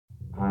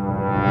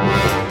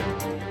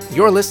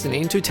You're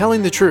listening to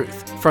Telling the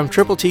Truth from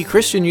Triple T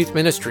Christian Youth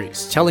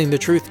Ministries, telling the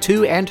truth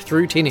to and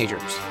through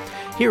teenagers.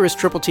 Here is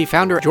Triple T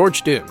founder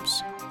George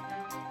Dooms.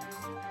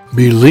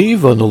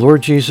 Believe on the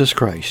Lord Jesus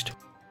Christ.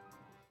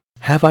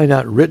 Have I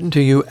not written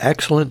to you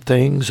excellent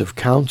things of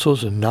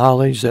counsels and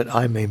knowledge, that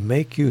I may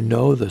make you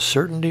know the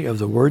certainty of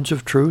the words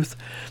of truth,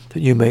 that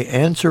you may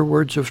answer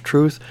words of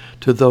truth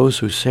to those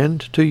who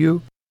send to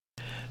you?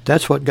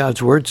 That's what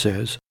God's Word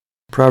says.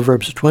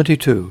 Proverbs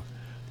 22,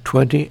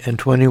 20 and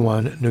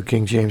 21, New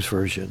King James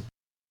Version.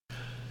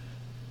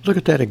 Look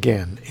at that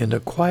again, in the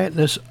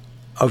quietness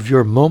of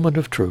your moment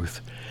of truth,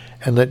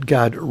 and let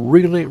God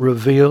really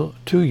reveal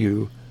to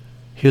you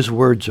His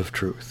words of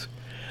truth.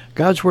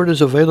 God's Word is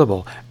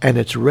available, and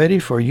it's ready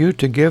for you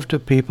to give to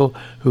people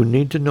who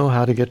need to know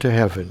how to get to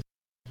heaven.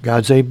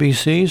 God's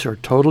ABCs are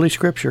totally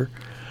Scripture.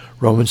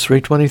 Romans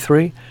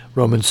 3:23,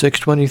 Romans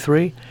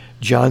 6:23,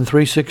 John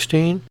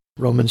 3:16,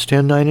 Romans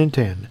 10:9 and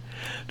 10.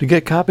 To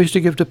get copies to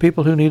give to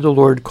people who need the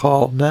Lord,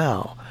 call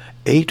now,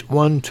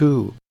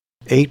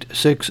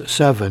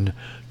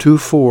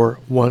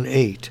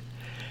 812-867-2418.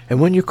 And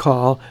when you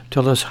call,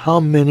 tell us how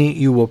many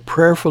you will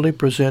prayerfully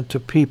present to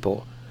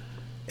people.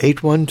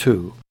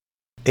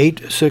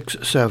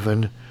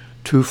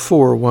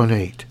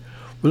 812-867-2418.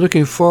 We're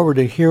looking forward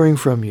to hearing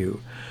from you,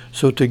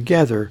 so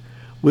together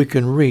we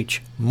can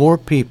reach more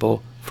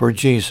people for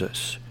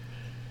Jesus.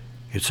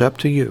 It's up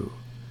to you.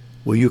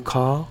 Will you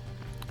call,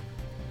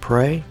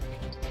 pray,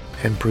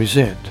 and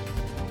present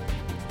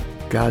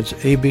God's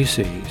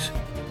ABCs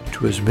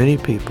to as many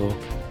people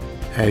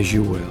as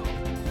you will?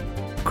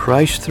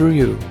 Christ through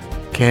you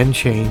can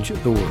change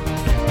the world.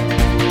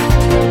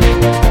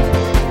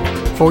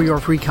 For your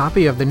free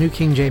copy of the New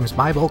King James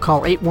Bible,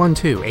 call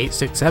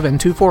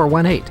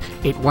 812-867-2418,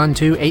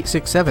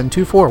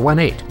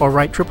 812-867-2418, or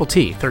write Triple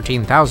T,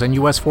 13,000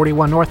 U.S.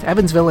 41 North,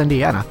 Evansville,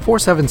 Indiana,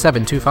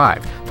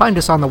 47725. Find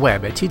us on the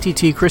web at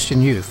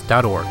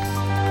tttchristianyouth.org.